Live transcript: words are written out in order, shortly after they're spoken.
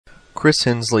Chris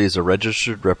Hensley is a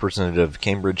registered representative of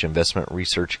Cambridge Investment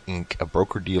Research, Inc., a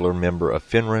broker-dealer member of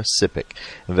FINRA SIPC,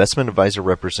 investment advisor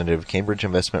representative of Cambridge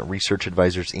Investment Research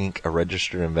Advisors, Inc., a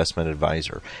registered investment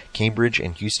advisor. Cambridge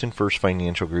and Houston First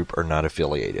Financial Group are not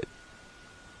affiliated.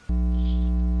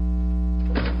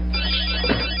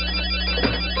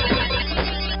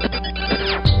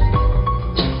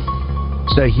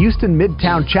 The Houston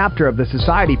Midtown chapter of the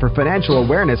Society for Financial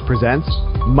Awareness presents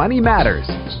Money Matters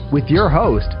with your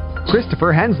host,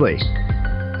 Christopher Hensley.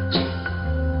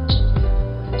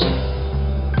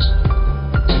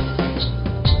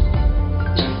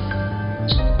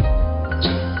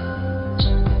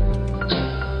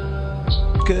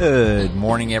 Good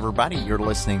morning, everybody. You're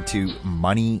listening to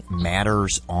Money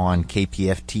Matters on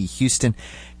KPFT Houston.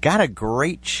 Got a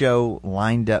great show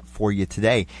lined up for you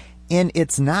today. And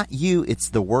it's not you, it's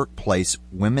the workplace,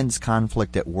 women's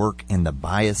conflict at work, and the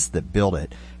bias that built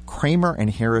it. Kramer and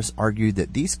Harris argue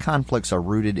that these conflicts are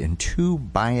rooted in two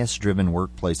bias-driven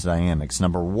workplace dynamics.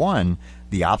 Number one,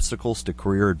 the obstacles to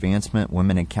career advancement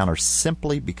women encounter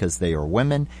simply because they are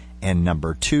women. And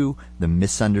number two, the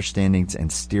misunderstandings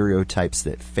and stereotypes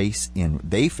that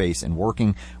they face in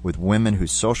working with women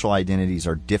whose social identities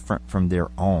are different from their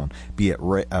own, be it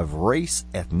of race,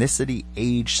 ethnicity,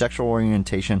 age, sexual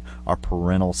orientation, or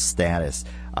parental status.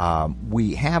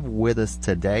 We have with us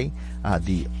today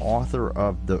the co-author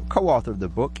of the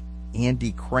book,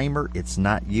 Andy Kramer. It's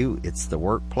not you, it's the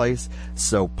workplace.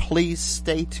 So please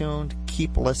stay tuned,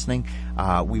 keep listening.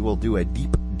 We will do a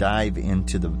deep dive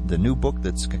into the new book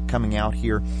that's coming out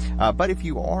here. But if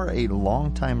you are a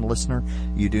longtime listener,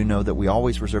 you do know that we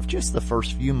always reserve just the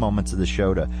first few moments of the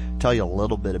show to tell you a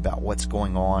little bit about what's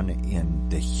going on in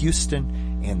the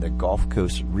Houston and the Gulf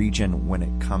Coast region when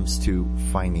it comes to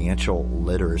financial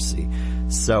literacy.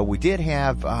 So we did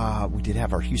have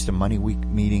our Houston Money Week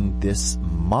meeting this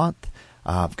month.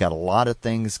 I've got a lot of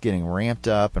things getting ramped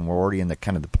up, and we're already in the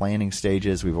kind of the planning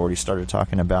stages. We've already started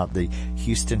talking about the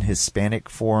Houston Hispanic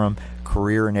Forum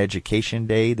Career and Education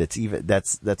Day. That's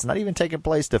not even taking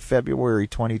place to February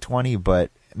 2020,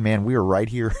 but man, we are right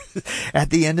here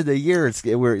at the end of the year.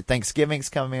 Thanksgiving's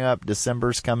coming up,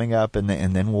 December's coming up, and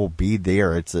then we'll be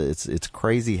there. It's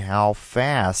crazy how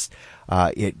fast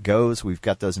it goes. We've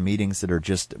got those meetings that are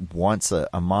just once a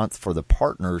month for the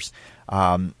partners.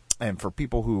 And for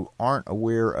people who aren't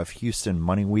aware of Houston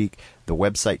Money Week, the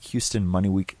website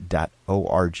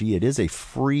houstonmoneyweek.org. It is a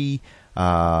free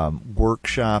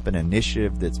workshop and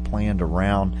initiative that's planned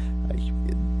around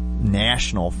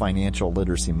National Financial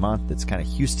Literacy Month. That's kind of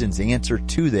Houston's answer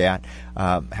to that.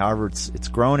 However, it's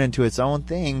grown into its own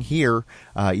thing here.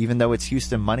 Even though it's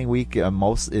Houston Money Week,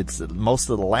 most of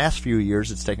the last few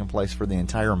years it's taken place for the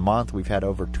entire month. We've had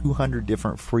over 200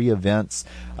 different free events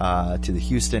to the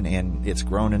Houston, and it's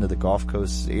grown into the Gulf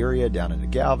Coast area, down into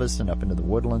Galveston, up into the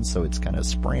Woodlands. So it's kind of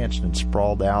branched and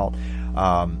sprawled out.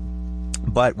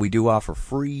 But we do offer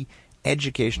free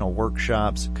educational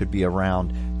workshops. It could be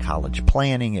around college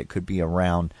planning. It could be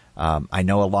around, I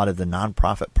know a lot of the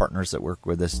nonprofit partners that work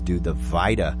with us do the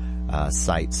VITA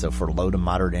site. So for low to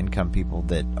moderate income people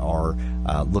that are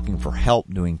looking for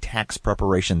help doing tax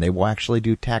preparation, they will actually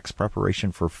do tax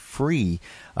preparation for free.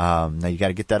 Now you got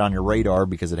to get that on your radar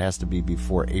because it has to be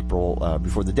before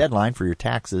before the deadline for your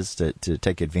taxes to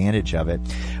take advantage of it.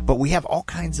 But we have all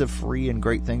kinds of free and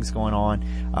great things going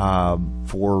on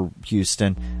for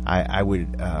Houston. I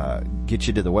would get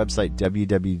you to the website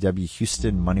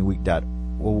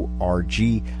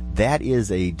www.houstonmoneyweek.org. That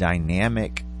is a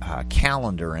dynamic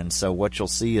calendar, and so what you'll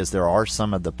see is there are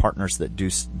some of the partners that do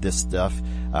this stuff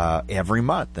every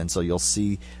month, and so you'll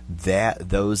see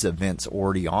those events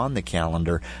already on the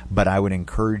calendar. But I would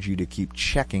encourage you to keep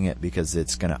checking it because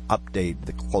it's going to update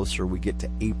the closer we get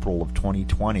to April of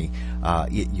 2020.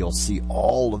 You'll see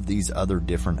all of these other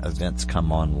different events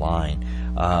come online.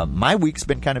 My week's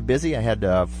been kind of busy. I had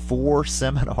 4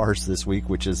 seminars this week,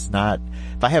 which is not.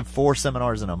 If I have 4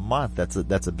 seminars in a month, that's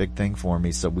a big thing for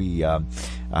me. So we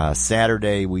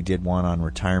Saturday we did one on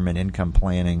retirement income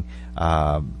planning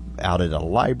out at a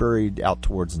library out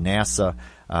towards NASA.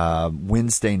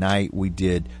 Wednesday night we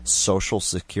did social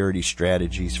security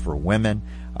strategies for women.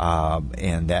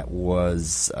 And that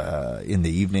was in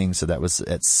the evening, so that was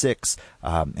at 6.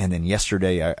 And then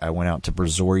yesterday I went out to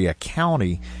Brazoria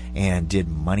County and did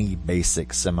Money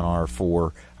Basics seminar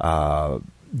for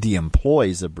the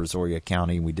employees of Brazoria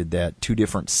County. We did that 2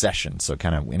 different sessions. So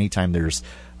kind of anytime there's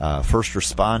first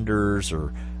responders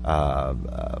or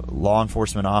law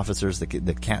enforcement officers,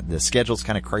 the schedule's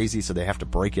kind of crazy, so they have to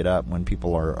break it up when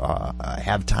people are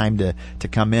have time to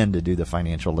come in to do the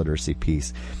financial literacy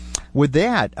piece. With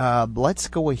that, let's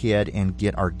go ahead and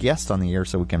get our guest on the air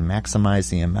so we can maximize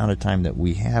the amount of time that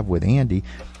we have with Andy.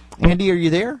 Andy, are you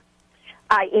there?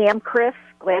 I am, Chris.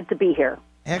 Glad to be here.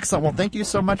 Excellent. Well, thank you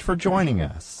so much for joining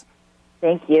us.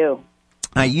 Thank you.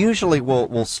 I usually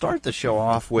will start the show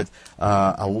off with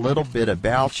a little bit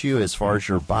about you as far as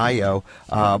your bio.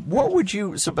 What would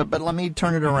you? But let me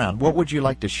turn it around. What would you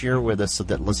like to share with us so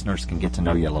that listeners can get to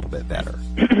know you a little bit better?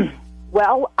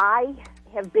 Well, I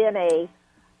have been a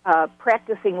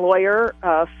practicing lawyer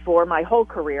for my whole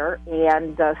career,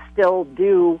 and still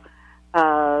do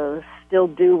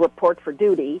report for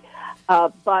duty.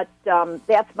 But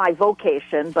that's my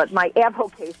vocation. But my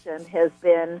avocation has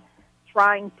been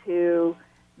trying to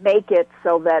make it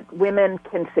so that women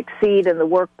can succeed in the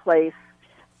workplace,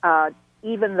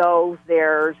 even though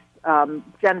there's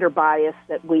gender bias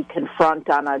that we confront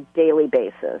on a daily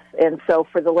basis. And so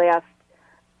for the last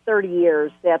 30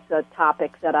 years, that's a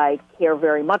topic that I care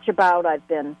very much about. I've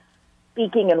been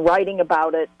speaking and writing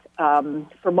about it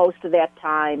for most of that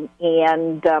time,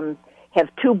 and have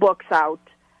 2 books out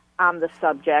on the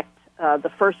subject.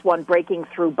 The first one, Breaking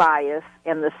Through Bias,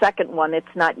 and the second one,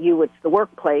 It's Not You, It's the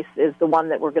Workplace, is the one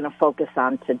that we're going to focus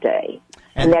on today.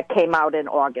 And that came out in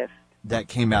August. That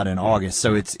came out in August,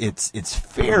 so it's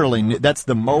fairly new. That's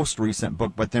the most recent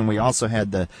book, but then we also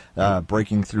had the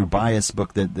Breaking Through Bias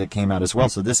book that came out as well.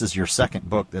 So this is your second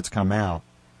book that's come out.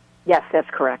 Yes,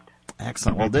 that's correct.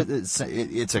 Excellent. Well,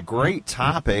 it's a great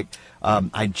topic.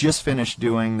 I just finished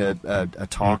doing a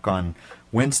talk on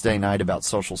Wednesday night about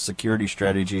Social Security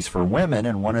strategies for women,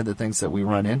 and one of the things that we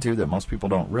run into that most people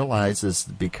don't realize is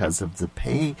because of the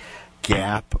pay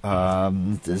gap,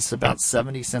 it's about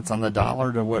 70 cents on the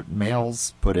dollar to what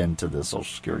males put into the Social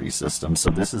Security system. So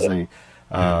this is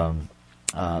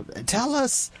tell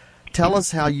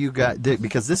us how you got,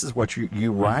 because this is what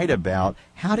you write about.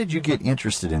 How did you get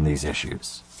interested in these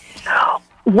issues?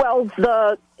 Well,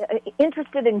 the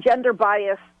interested in gender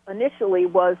bias initially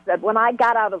was that when I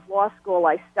got out of law school,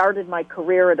 I started my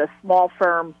career at a small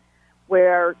firm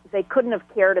where they couldn't have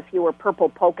cared if you were purple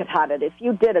polka dotted. If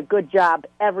you did a good job,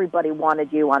 everybody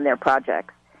wanted you on their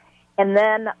projects. And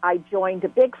then I joined a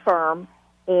big firm,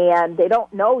 and they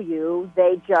don't know you.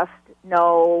 They just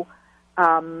know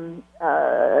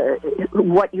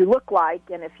what you look like,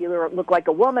 and if you look like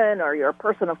a woman or you're a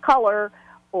person of color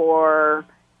or,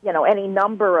 any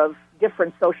number of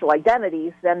different social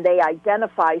identities, then they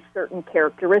identify certain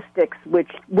characteristics with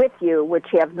you which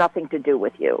have nothing to do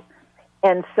with you.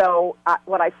 And so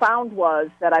what I found was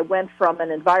that I went from an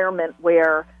environment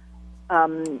where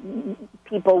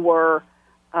people were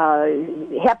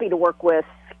happy to work with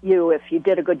you if you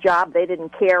did a good job. They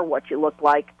didn't care what you looked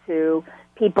like, to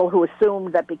people who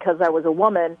assumed that because I was a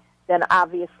woman, then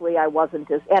obviously I wasn't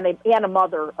and a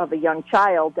mother of a young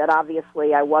child, that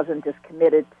obviously I wasn't as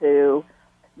committed to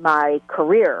my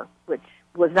career, which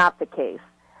was not the case.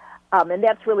 And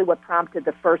that's really what prompted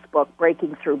the first book,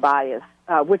 Breaking Through Bias,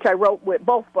 which I wrote with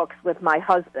both books with my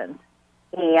husband.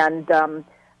 And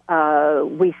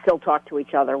we still talk to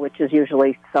each other, which is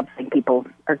usually something people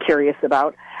are curious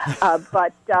about.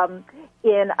 But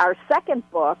in our second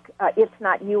book, It's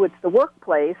Not You, It's the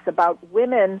Workplace, about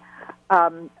women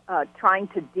trying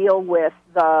to deal with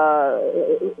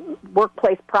the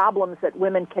workplace problems that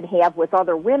women can have with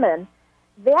other women,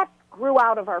 that grew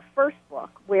out of our first book,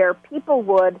 where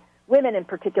women in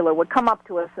particular, would come up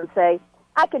to us and say,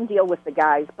 I can deal with the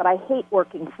guys, but I hate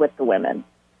working with the women.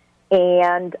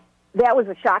 And that was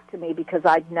a shock to me because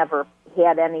I'd never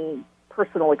had any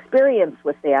personal experience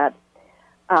with that.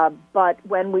 But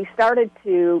when we started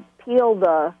to peel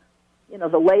the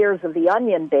layers of the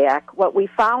onion back, what we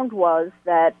found was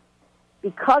that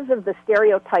because of the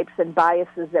stereotypes and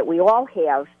biases that we all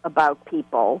have about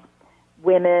people,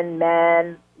 women,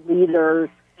 men, leaders,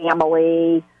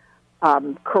 family,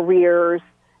 careers,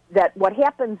 that what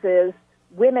happens is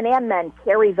women and men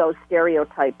carry those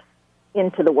stereotypes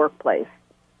into the workplace.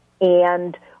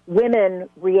 And women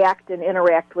react and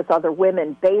interact with other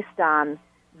women based on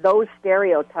those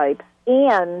stereotypes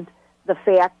and the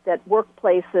fact that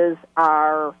workplaces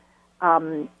are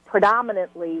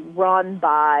predominantly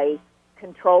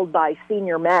controlled by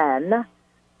senior men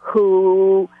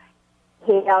who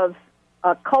have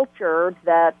a culture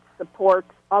that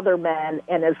supports other men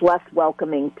and is less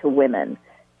welcoming to women.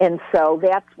 And so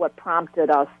that's what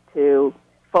prompted us to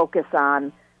focus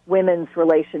on women's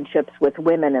relationships with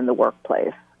women in the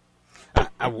workplace.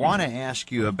 I want to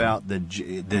ask you about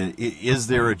is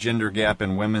there a gender gap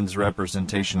in women's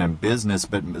representation in business?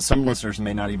 But some listeners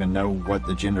may not even know what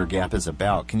the gender gap is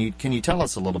about. Can you tell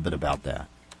us a little bit about that?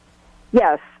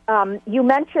 Yes. You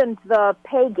mentioned the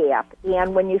pay gap,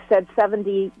 and when you said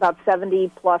about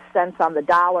 70 plus cents on the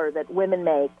dollar that women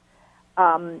make,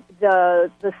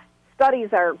 the studies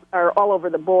are all over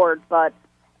the board, but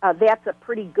that's a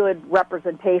pretty good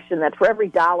representation that for every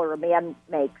dollar a man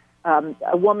makes,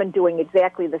 a woman doing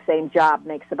exactly the same job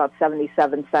makes about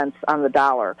 77 cents on the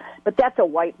dollar. But that's a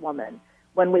white woman.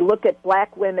 When we look at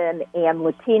black women and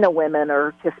Latina women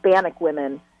or Hispanic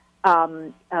women,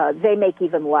 they make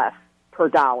even less per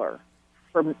dollar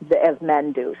as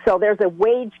men do. So there's a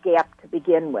wage gap to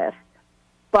begin with.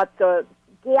 But the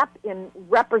gap in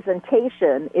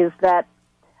representation is that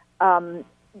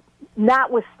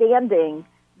notwithstanding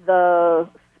the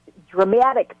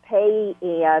dramatic pay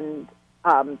and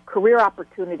career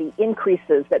opportunity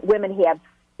increases that women had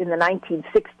in the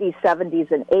 1960s,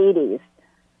 70s, and 80s,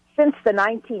 since the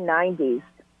 1990s,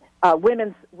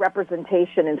 women's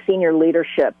representation in senior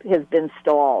leadership has been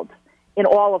stalled in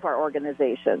all of our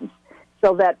organizations.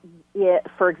 So that,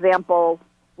 for example,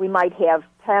 we might have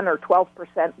 10 or 12%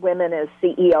 women as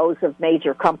CEOs of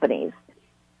major companies,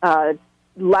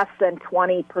 less than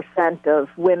 20% of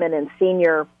women in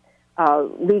senior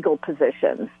legal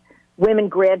positions. Women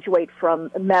graduate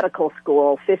from medical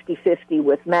school 50-50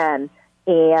 with men,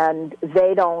 and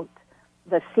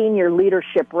the senior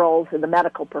leadership roles in the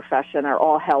medical profession are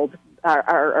all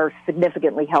are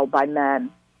significantly held by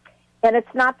men. And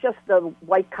it's not just the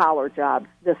white-collar jobs.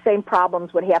 The same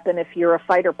problems would happen if you're a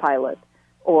fighter pilot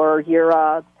or you're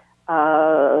on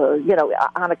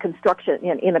a construction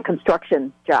in a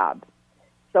construction job.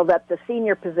 So that the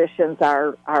senior positions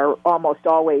are almost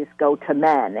always go to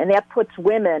men, and that puts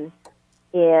women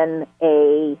in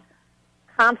a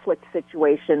conflict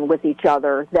situation with each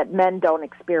other that men don't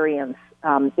experience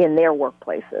in their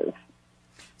workplaces.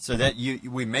 So that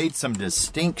we made some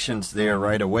distinctions there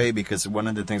right away, because one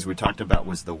of the things we talked about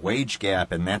was the wage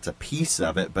gap, and that's a piece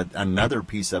of it, but another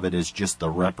piece of it is just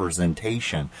the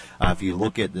representation. If you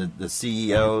look at the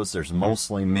CEOs, there's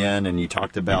mostly men, and you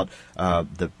talked about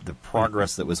the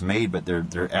progress that was made, but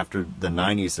there after the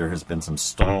 90s there has been some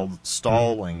stalled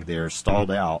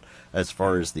out as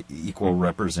far as the equal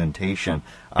representation.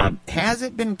 Has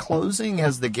it been closing?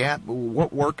 Has the gap?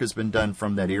 What work has been done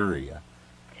from that area?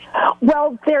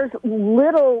 Well, there's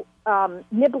little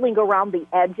nibbling around the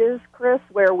edges, Chris,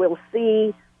 where we'll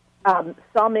see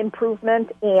some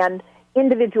improvement, and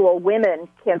individual women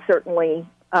can certainly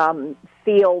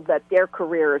feel that their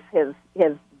careers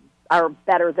are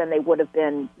better than they would have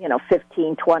been,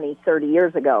 15, 20, 30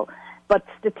 years ago. But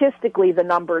statistically, the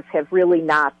numbers have really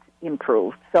not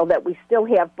improved, so that we still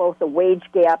have both a wage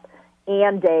gap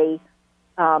and a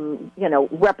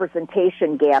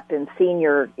representation gap in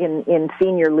senior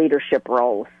leadership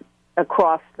roles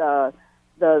across the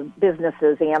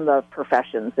businesses and the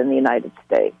professions in the United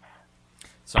States.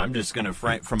 So I'm just going to,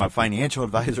 from a financial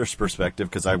advisor's perspective,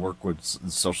 because I work with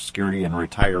Social Security and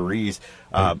retirees,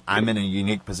 I'm in a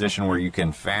unique position where you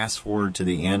can fast forward to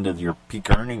the end of your peak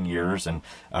earning years. And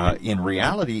in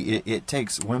reality, it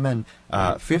takes women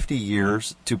 50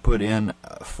 years to put in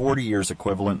 40 years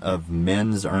equivalent of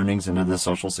men's earnings into the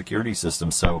Social Security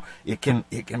system. So it can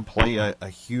play a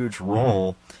huge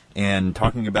role. And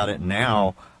talking about it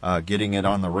now, getting it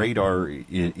on the radar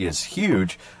is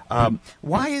huge.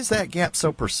 Why is that gap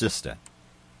so persistent?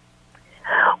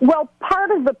 Well,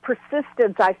 part of the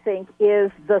persistence, I think,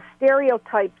 is the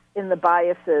stereotypes in the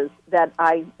biases that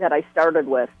I started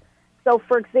with. So,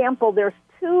 for example, there's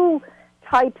two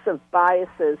types of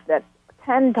biases that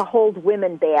tend to hold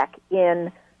women back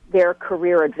in their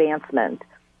career advancement.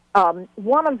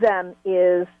 One of them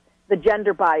is the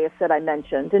gender bias that I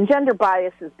mentioned. And gender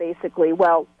bias is basically,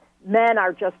 men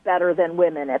are just better than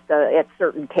women at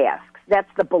certain tasks. That's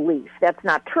the belief. That's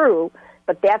not true,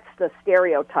 but that's the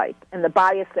stereotype. And the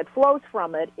bias that flows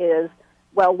from it is,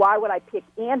 why would I pick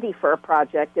Andy for a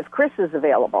project if Chris is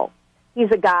available?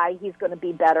 He's a guy, he's going to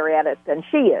be better at it than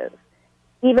she is,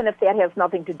 even if that has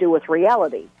nothing to do with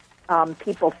reality.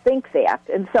 People think that.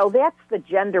 And so that's the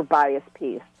gender bias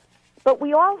piece. But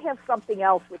we all have something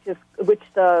else, which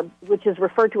is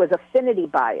referred to as affinity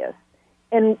bias,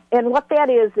 and what that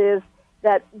is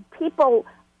that people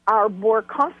are more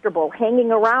comfortable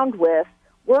hanging around with,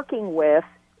 working with,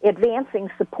 advancing,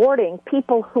 supporting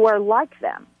people who are like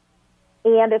them.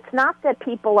 And it's not that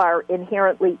people are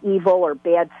inherently evil or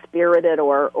bad-spirited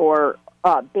or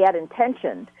bad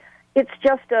intentioned. It's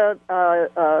just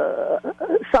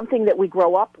something that we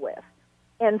grow up with.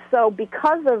 And so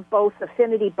because of both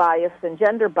affinity bias and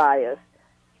gender bias,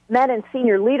 men in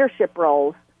senior leadership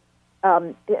roles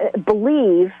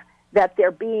believe that they're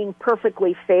being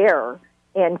perfectly fair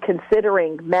and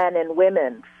considering men and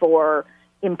women for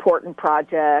important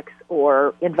projects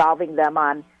or involving them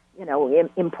on,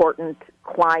 important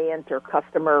client or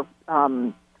customer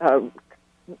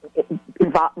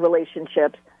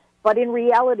relationships. But in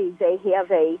reality, they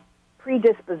have a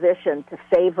predisposition to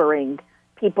favoring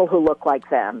people who look like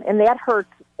them. And that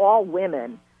hurts all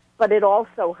women, but it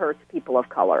also hurts people of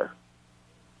color.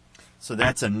 So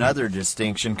that's another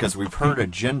distinction, because we've heard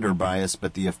of gender bias,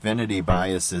 but the affinity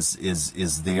bias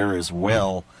is there as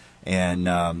well. And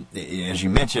as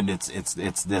you mentioned,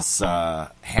 it's this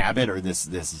habit or this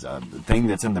thing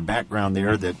that's in the background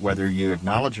there that whether you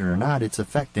acknowledge it or not, it's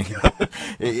affecting.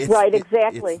 Right,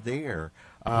 exactly. It's there.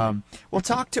 Well,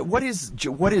 talk to what is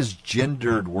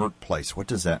gendered workplace? What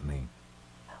does that mean?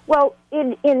 Well,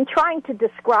 in trying to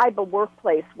describe a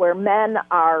workplace where men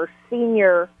are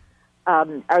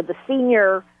the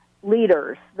senior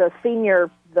leaders, the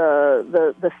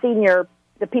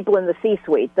people in the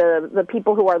C-suite, the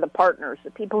people who are the partners,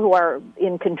 the people who are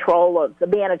in control of the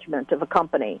management of a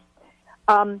company.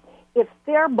 If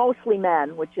they're mostly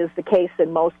men, which is the case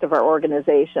in most of our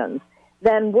organizations,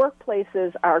 then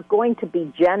workplaces are going to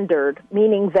be gendered,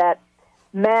 meaning that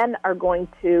men are going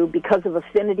to, because of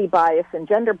affinity bias and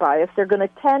gender bias, they're going to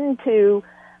tend to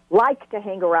like to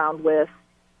hang around with,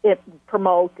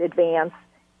 promote, advance,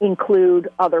 include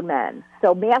other men.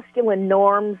 So masculine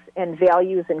norms and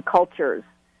values and cultures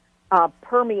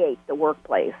permeate the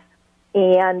workplace.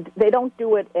 And they don't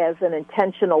do it as an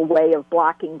intentional way of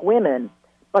blocking women,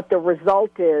 but the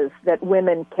result is that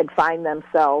women can find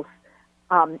themselves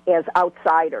as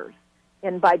outsiders.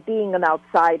 And by being an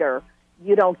outsider,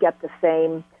 you don't get the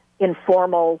same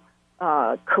informal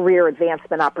career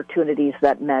advancement opportunities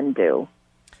that men do.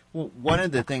 Well, one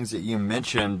of the things that you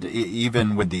mentioned,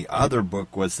 even with the other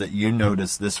book, was that you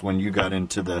noticed this when you got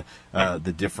into the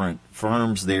different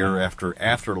firms there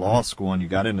after law school, and you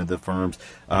got into the firms.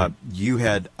 You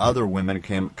had other women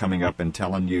coming up and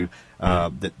telling you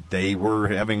that they were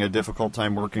having a difficult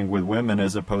time working with women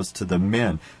as opposed to the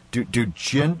men. Do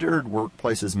gendered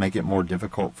workplaces make it more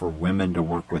difficult for women to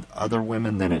work with other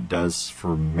women than it does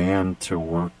for men to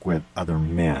work with other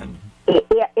men?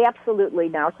 Absolutely.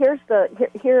 Now,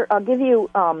 here I'll give you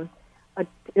an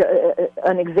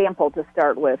example to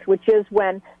start with, which is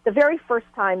when the very first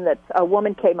time that a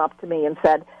woman came up to me and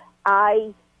said,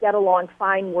 I get along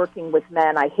fine working with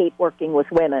men, I hate working with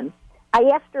women, I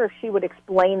asked her if she would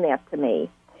explain that to me.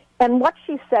 And what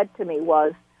she said to me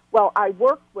was, well, I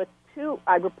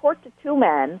report to two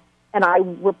men, and I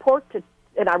reported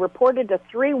to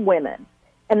three women.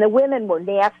 And the women were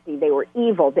nasty, they were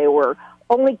evil, they were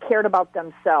only cared about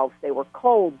themselves. They were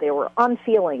cold. They were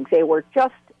unfeeling. They were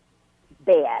just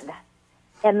bad.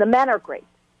 And the men are great.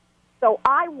 So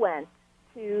I went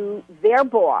to their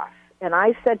boss, and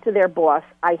I said to their boss,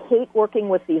 I hate working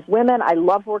with these women. I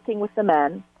love working with the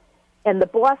men. And the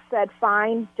boss said,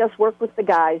 fine, just work with the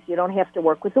guys. You don't have to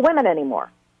work with the women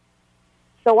anymore.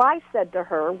 So I said to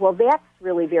her, well, that's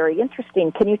really very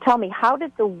interesting. Can you tell me, how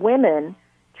did the women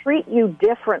treat you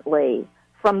differently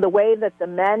from the way that the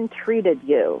men treated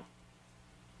you?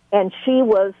 And she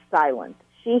was silent.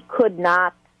 She could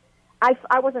not.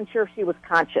 I wasn't sure if she was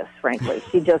conscious, frankly.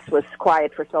 She just was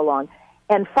quiet for so long.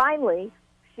 And finally,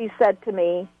 she said to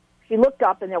me, she looked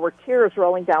up and there were tears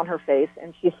rolling down her face,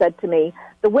 and she said to me,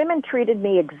 the women treated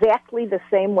me exactly the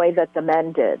same way that the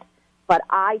men did, but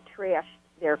I trashed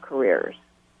their careers.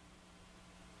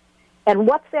 And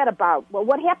what's that about? Well,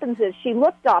 what happens is she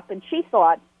looked up and she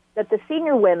thought that the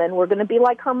senior women were going to be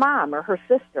like her mom or her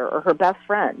sister or her best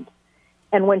friend.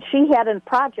 And when she had a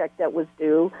project that was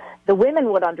due, the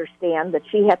women would understand that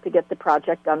she had to get the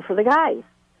project done for the guys.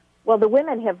 Well, the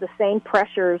women have the same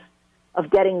pressures of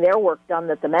getting their work done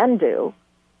that the men do.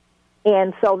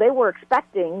 And so they were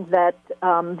expecting that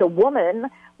the woman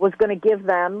was going to give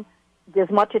them as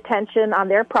much attention on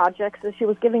their projects as she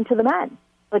was giving to the men.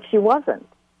 But she wasn't.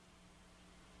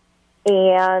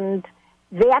 And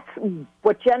that's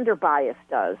what gender bias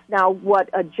does. Now, what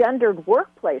a gendered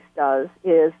workplace does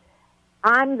is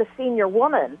I'm the senior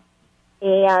woman,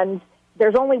 and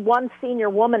there's only one senior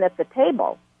woman at the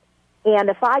table. And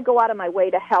if I go out of my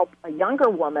way to help a younger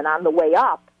woman on the way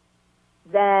up,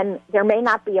 then there may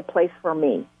not be a place for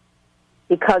me.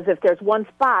 Because if there's one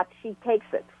spot, she takes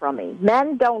it from me.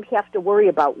 Men don't have to worry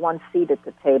about one seat at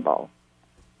the table.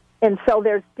 And so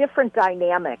there's different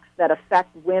dynamics that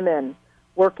affect women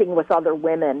working with other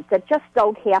women that just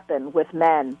don't happen with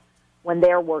men when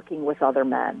they're working with other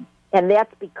men. And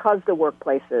that's because the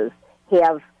workplaces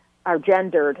are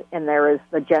gendered and there is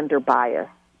the gender bias.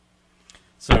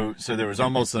 So there was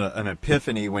almost an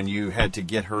epiphany when you had to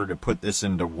get her to put this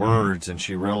into words, and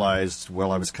she realized,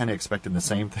 well, I was kind of expecting the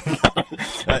same thing,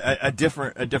 a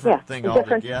different thing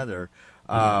altogether.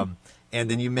 And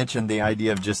then you mentioned the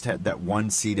idea of just had that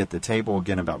one seat at the table,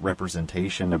 again, about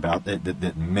representation, about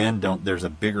that men don't, there's a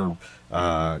bigger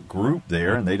group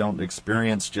there, and they don't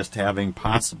experience just having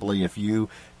possibly, if you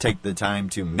take the time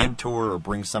to mentor or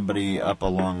bring somebody up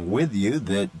along with you,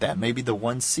 that may be the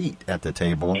one seat at the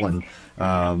table, and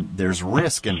there's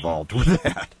risk involved with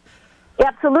that.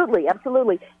 Absolutely,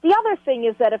 absolutely. The other thing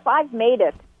is that if I've made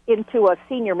it into a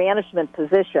senior management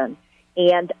position,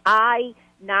 and I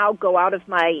now go out of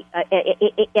my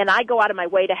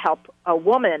way to help a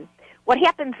woman, what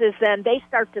happens is then they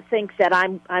start to think that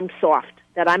I'm soft,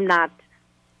 that I'm not,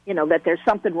 that there's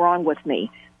something wrong with me,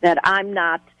 that I'm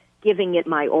not giving it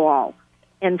my all.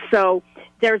 And so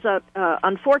there's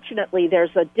unfortunately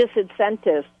there's a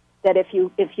disincentive that if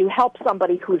you help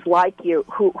somebody who's like you,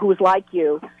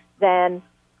 then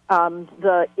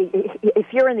if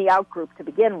you're in the out group to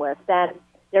begin with, then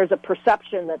there's a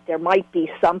perception that there might be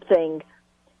something,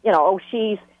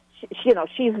 she's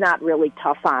not really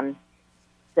tough on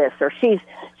this, or she's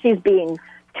being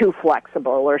too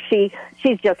flexible, or she's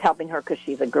just helping her because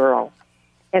she's a girl.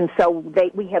 And so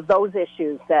we have those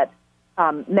issues that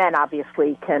men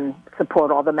obviously can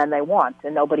support all the men they want,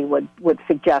 and nobody would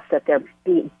suggest that they're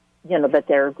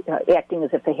acting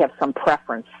as if they have some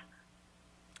preference.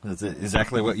 That's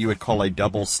exactly what you would call a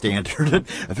double standard.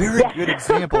 A very good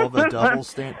example of a double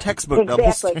standard, textbook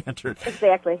double standard.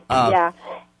 Exactly. Yeah.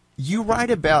 You write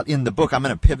about in the book, I'm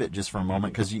going to pivot just for a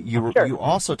moment, because you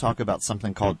also talk about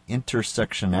something called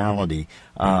intersectionality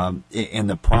and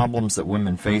the problems that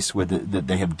women face with it, that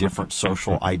they have different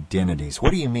social identities.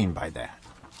 What do you mean by that?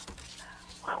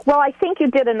 Well, I think you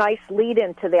did a nice lead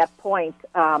into that point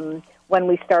when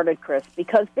we started, Chris,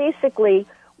 because basically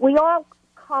we all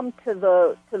come to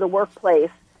the workplace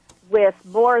with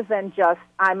more than just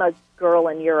I'm a girl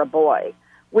and you're a boy.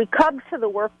 We come to the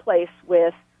workplace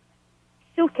with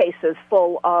suitcases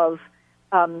full of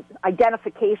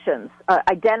identities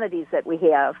that we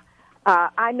have.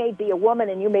 I may be a woman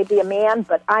and you may be a man,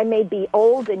 but I may be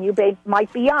old and you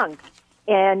might be young.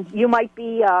 And you might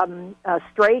be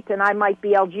straight and I might be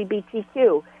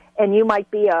LGBTQ. And you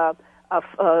might be a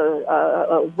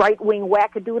right-wing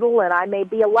wackadoodle and I may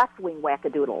be a left-wing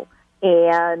wackadoodle.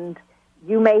 And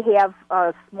you may have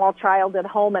a small child at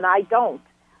home and I don't.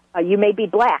 You may be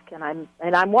black and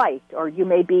I'm white, or you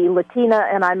may be Latina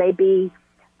and I may be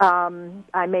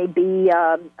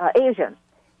Asian.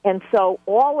 And so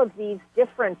all of these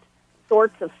different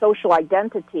sorts of social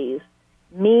identities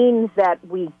means that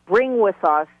we bring with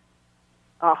us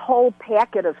a whole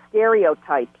packet of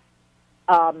stereotypes,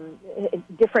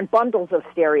 different bundles of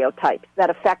stereotypes that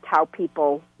affect how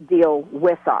people deal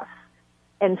with us.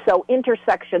 And so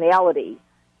intersectionality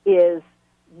is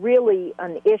really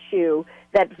an issue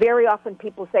that very often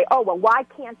people say, oh, well, why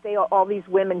can't all these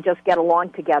women just get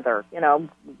along together?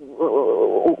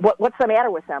 What's the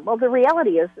matter with them? Well, the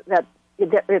reality is that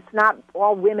it's not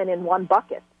all women in one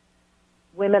bucket.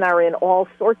 Women are in all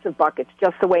sorts of buckets,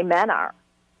 just the way men are.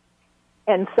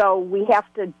 And so we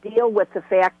have to deal with the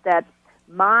fact that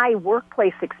my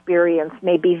workplace experience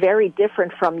may be very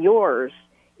different from yours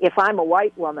if I'm a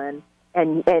white woman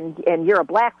and you're a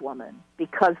black woman,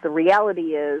 because the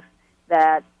reality is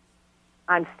that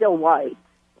I'm still white,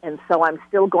 and so I'm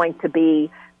still going to be,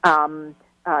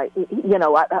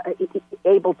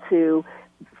 able to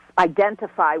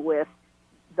identify with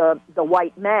the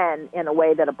white men in a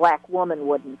way that a black woman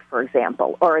wouldn't, for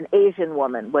example, or an Asian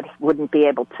woman wouldn't be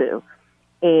able to,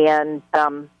 and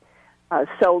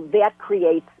so that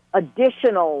creates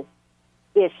additional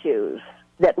issues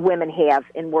that women have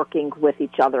in working with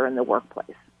each other in the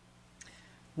workplace.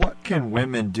 What can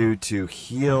women do to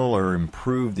heal or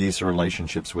improve these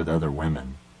relationships with other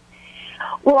women?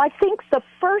 Well, I think the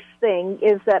first thing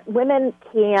is that women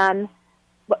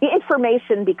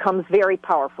information becomes very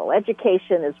powerful.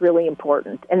 Education is really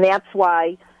important, and that's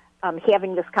why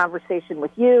having this conversation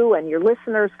with you and your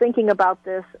listeners thinking about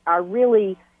this are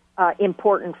really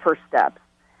important first steps.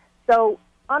 So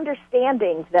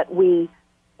understanding that we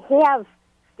have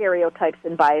stereotypes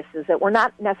and biases, that we're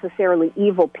not necessarily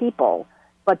evil people,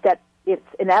 but that it's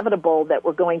inevitable that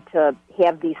we're going to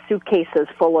have these suitcases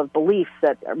full of beliefs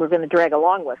that we're going to drag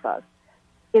along with us,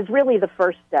 is really the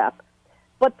first step.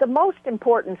 But the most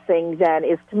important thing then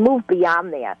is to move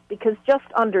beyond that, because just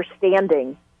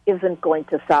understanding isn't going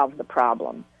to solve the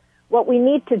problem. What we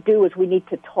need to do is we need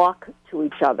to talk to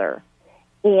each other.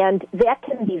 And that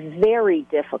can be very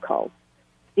difficult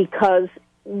because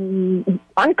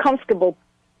uncomfortable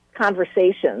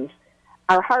conversations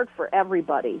are hard for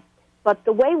everybody. But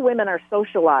the way women are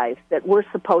socialized, that we're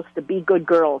supposed to be good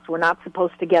girls, we're not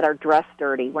supposed to get our dress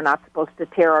dirty, we're not supposed to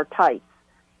tear our tights,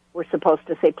 we're supposed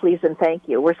to say please and thank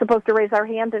you, we're supposed to raise our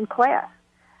hand in class.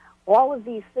 All of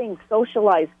these things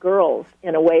socialize girls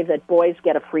in a way that boys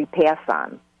get a free pass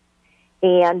on.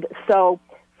 And so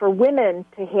for women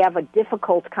to have a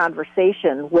difficult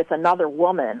conversation with another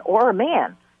woman or a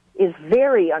man is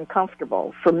very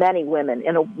uncomfortable for many women,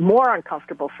 and more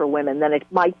uncomfortable for women than it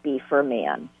might be for a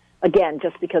man. Again,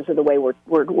 just because of the way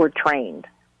we're trained.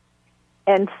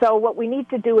 And so what we need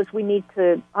to do is we need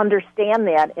to understand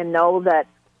that and know that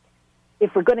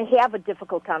if we're going to have a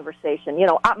difficult conversation,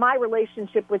 my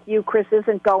relationship with you, Chris,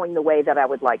 isn't going the way that I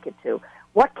would like it to.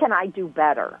 What can I do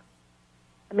better?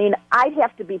 I mean, I'd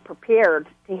have to be prepared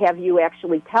to have you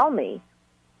actually tell me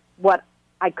what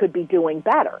I could be doing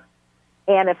better.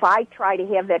 And if I try to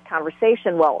have that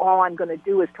conversation, well, all I'm going to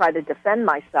do is try to defend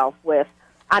myself with,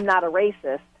 I'm not a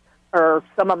racist, or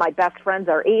some of my best friends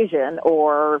are Asian,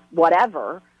 or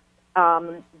whatever,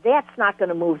 that's not going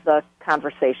to move the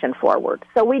conversation forward.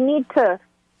 So we need to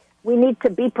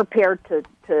be prepared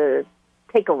to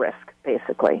take a risk,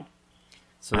 basically.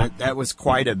 So that was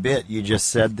quite a bit you just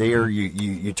said there.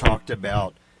 You talked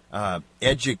about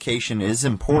education is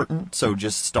important, so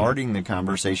just starting the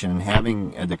conversation and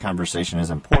having the conversation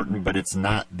is important, but it's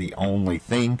not the only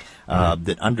thing.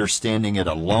 That understanding it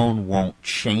alone won't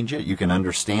change it. You can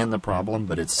understand the problem,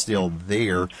 but it's still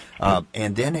there.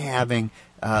 And then having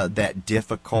that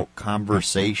difficult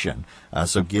conversation.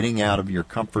 So getting out of your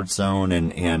comfort zone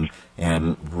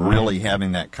and really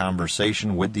having that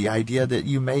conversation with the idea that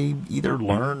you may either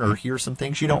learn or hear some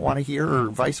things you don't want to hear, or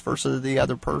vice versa to the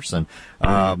other person.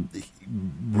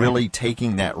 Really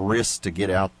taking that risk to get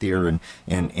out there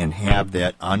and have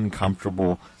that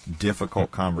uncomfortable, difficult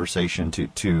conversation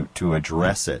to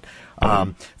address it.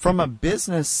 From a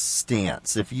business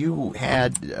stance, if you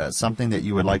had something that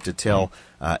you would like to tell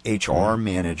HR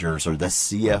managers or the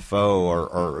CFO,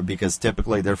 or because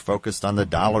typically they're focused on the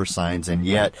dollar signs, and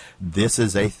yet this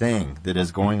is a thing that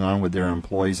is going on with their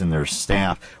employees and their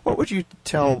staff, what would you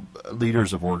tell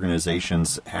leaders of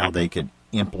organizations how they could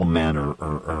implement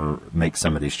or make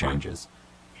some of these changes?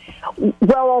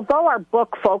 Well, although our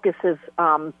book focuses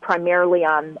primarily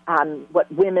on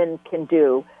what women can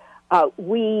do,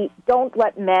 we don't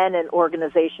let men and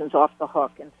organizations off the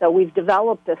hook. And so we've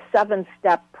developed a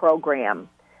 7-step program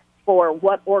for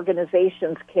what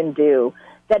organizations can do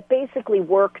that basically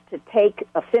work to take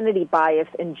affinity bias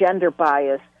and gender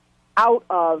bias out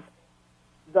of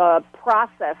the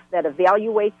process that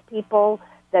evaluates people,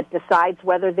 that decides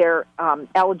whether they're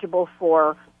eligible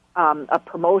for a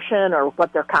promotion or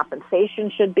what their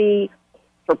compensation should be,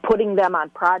 for putting them on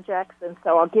projects. And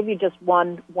so I'll give you just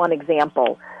one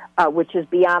example, which is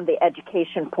beyond the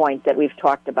education point that we've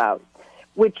talked about,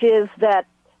 which is that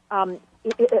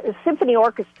symphony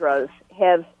orchestras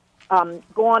have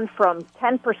gone from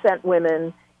 10%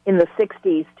 women in the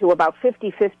 60s to about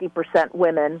 50%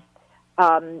 women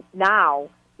now,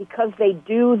 because they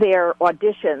do their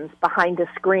auditions behind a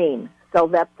screen, so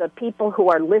that the people who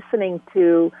are listening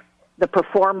to the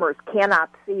performers cannot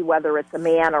see whether it's a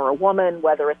man or a woman,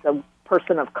 whether it's a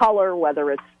person of color, whether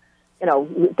it's,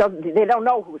 they don't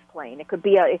know who's playing. It could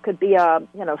be a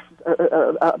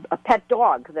pet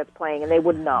dog that's playing, and they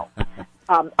wouldn't know,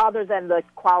 other than the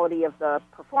quality of the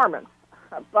performance.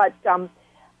 But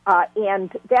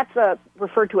and that's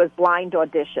referred to as blind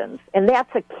auditions, and that's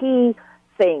a key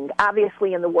thing.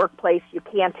 Obviously, in the workplace, you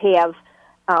can't have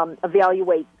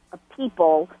evaluate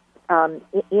people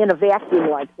in a vacuum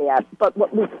like that. But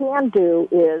what we can do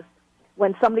is,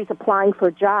 when somebody's applying for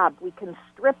a job, we can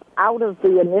strip out of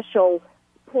the initial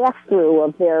pass-through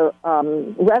of their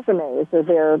resumes or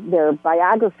their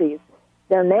biographies,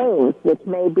 their names, which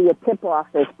may be a tip-off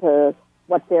as to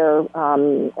what their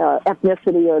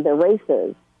ethnicity or their race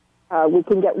is. We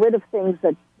can get rid of things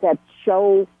that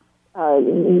show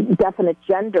definite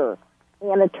gender.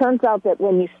 And it turns out that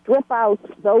when you strip out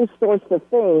those sorts of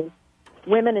things,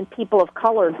 women and people of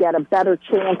color get a better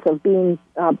chance of being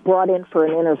brought in for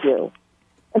an interview.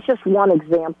 It's just one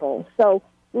example. So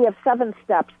we have 7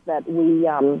 steps that we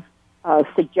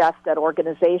suggest that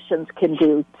organizations can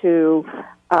do to,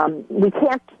 we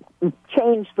can't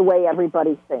change the way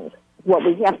everybody thinks. What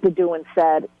we have to do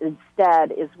instead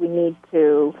is we need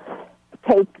to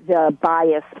take the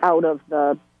bias out of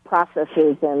the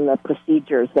processes and the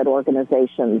procedures that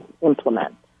organizations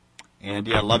implement.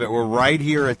 Andy, I love it. We're right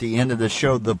here at the end of the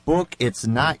show. The book, It's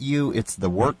Not You, It's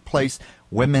the Workplace,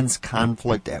 Women's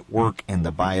Conflict at Work and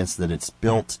the Bias that it's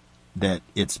built.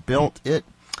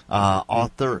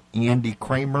 Author Andy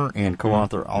Kramer and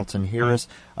co-author Alton Harris.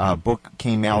 Book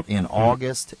came out in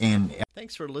August. And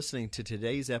thanks for listening to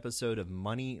today's episode of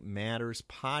Money Matters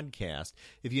Podcast.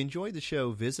 If you enjoyed the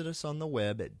show, visit us on the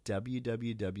web at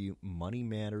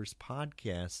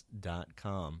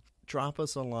www.moneymatterspodcast.com. Drop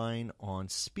us a line on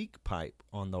SpeakPipe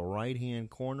on the right-hand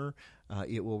corner.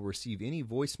 It will receive any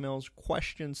voicemails,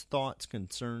 questions, thoughts,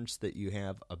 concerns that you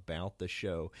have about the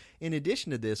show. In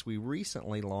addition to this, we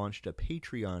recently launched a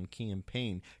Patreon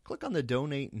campaign. Click on the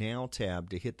Donate Now tab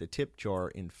to hit the tip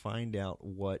jar and find out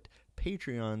what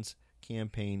Patreon's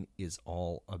campaign is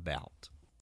all about.